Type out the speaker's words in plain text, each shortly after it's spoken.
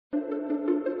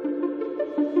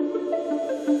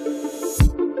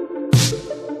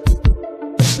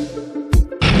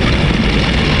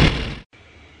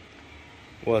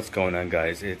What's going on,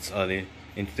 guys? It's Ali.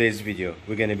 In today's video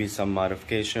we're gonna be some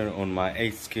modification on my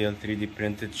 8 scale 3D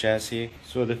printed chassis.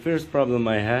 So the first problem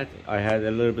I had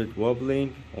a little bit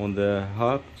wobbling on the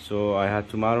hub, so I had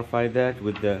to modify that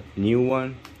with the new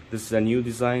one. This is a new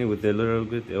design with a little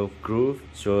bit of groove,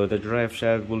 so the drive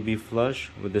shaft will be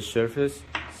flush with the surface.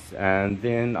 And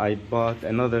then I bought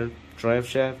another drive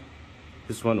shaft,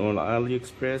 this one on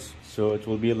AliExpress, so it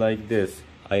will be like this.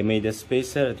 I made a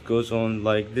spacer, it goes on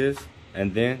like this,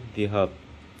 and then the hub,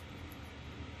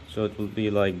 so it will be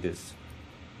like this.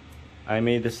 I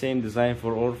made the same design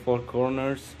for all 4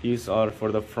 corners. These are for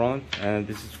the front and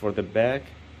this is for the back,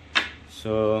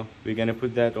 so we're gonna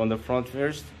put that on the front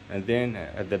first and then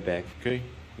at the back. Okay,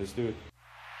 let's do it.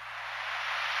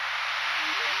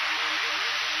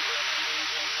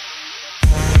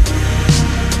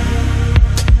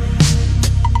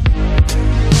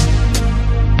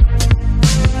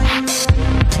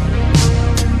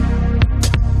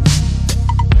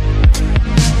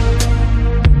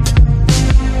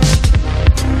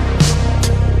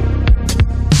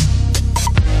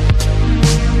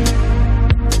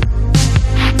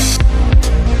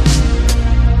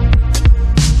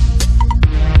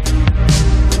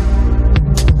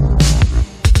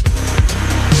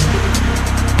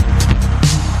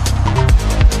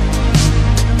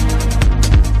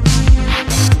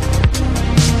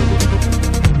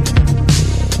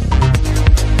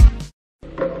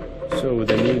 So with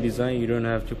the new design you don't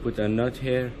have to put a nut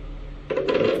here.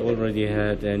 It already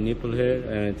had a nipple here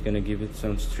and it's gonna give it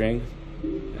some strength.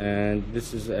 And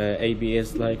this is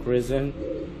ABS like resin.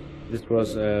 This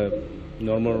was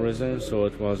normal resin, so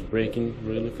it was breaking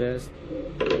really fast,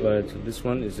 but this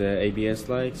one is ABS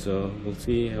like, so we'll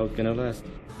see how it's gonna last.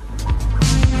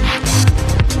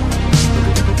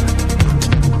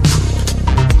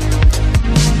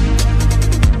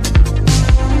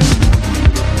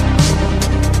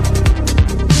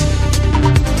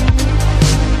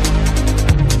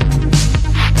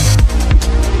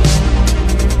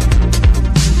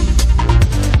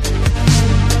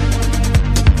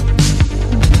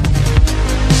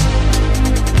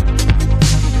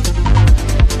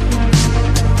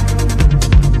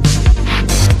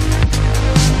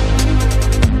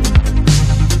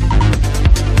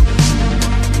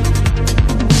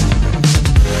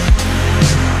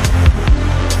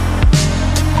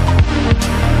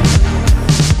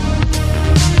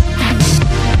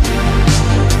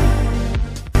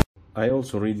 I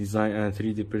also redesigned a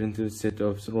 3D printed set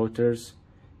of rotors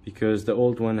because the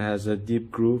old one has a deep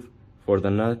groove for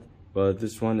the nut, but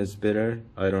this one is better.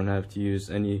 I don't have to use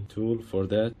any tool for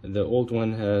that. The old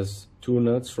one has 2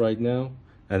 nuts right now,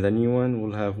 and the new one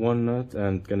will have 1 nut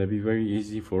and gonna be very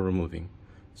easy for removing.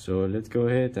 So let's go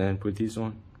ahead and put these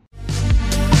on.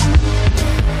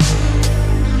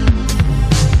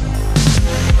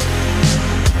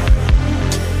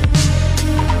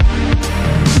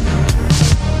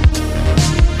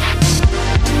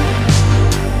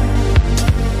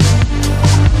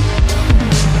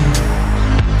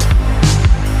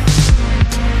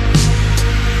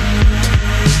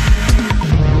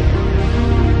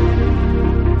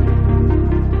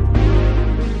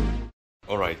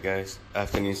 Alright guys,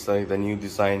 after installing the new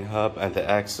design hub and the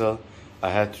axle,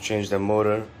 I had to change the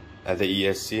motor at the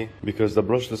ESC because the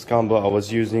brushless combo I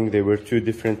was using, they were 2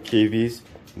 different kVs.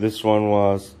 This one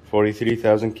was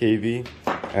 43,000 kV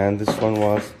and this one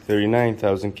was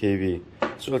 39,000 kV.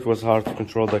 So it was hard to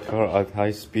control the car at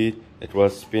high speed. It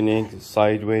was spinning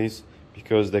sideways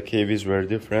because the kVs were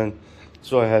different.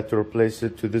 So I had to replace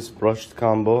it to this brushed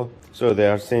combo. So they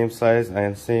are same size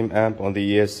and same amp on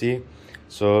the ESC.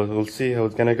 So we'll see how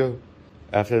it's gonna go.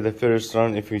 After the first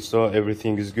run, if we saw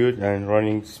everything is good and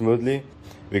running smoothly,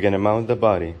 we're gonna mount the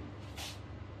body.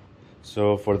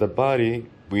 So for the body,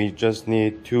 we just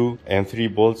need 2 and 3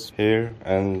 bolts here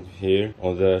and here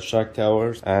on the shock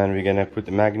towers, and we're gonna put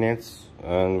the magnets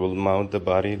and we'll mount the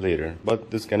body later.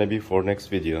 But this is gonna be for next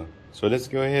video. So let's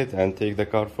go ahead and take the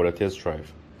car for a test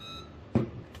drive.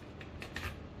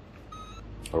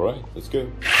 Alright, let's go.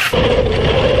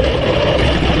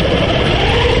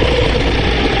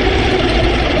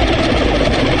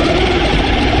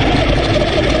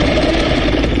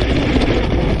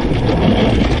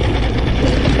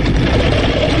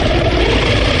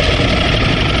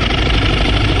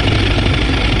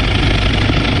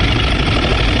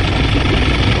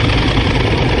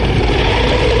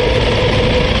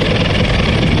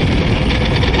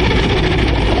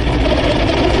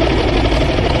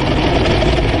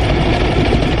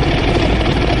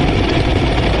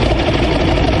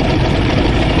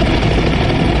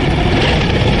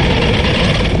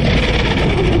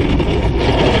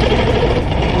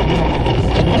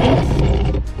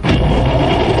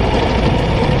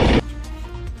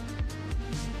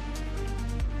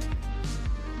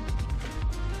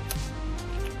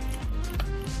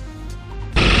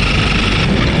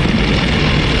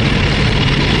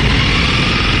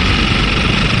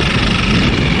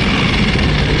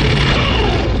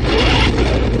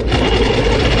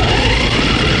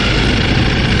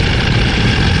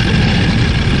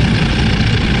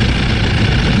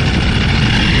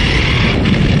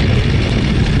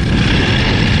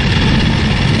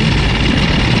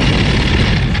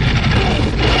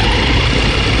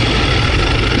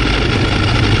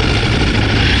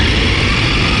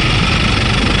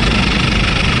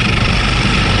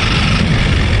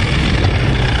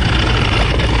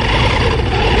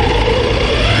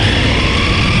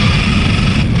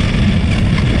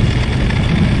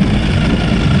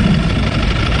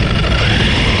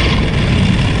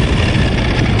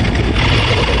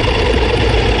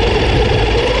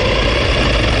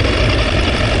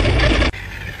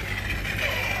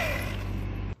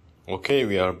 Okay,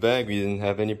 we are back. We didn't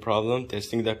have any problem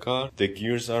testing the car. The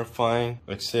gears are fine,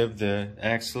 except the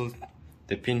axle.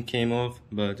 The pin came off,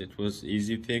 but it was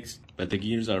easy fix. But the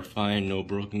gears are fine, no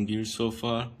broken gears so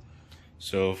far.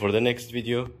 So for the next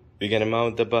video, we're gonna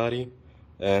mount the body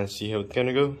and see how it's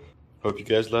gonna go. Hope you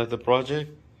guys liked the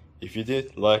project. If you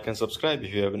did, like and subscribe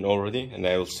if you haven't already, and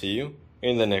I will see you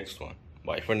in the next one.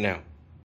 Bye for now.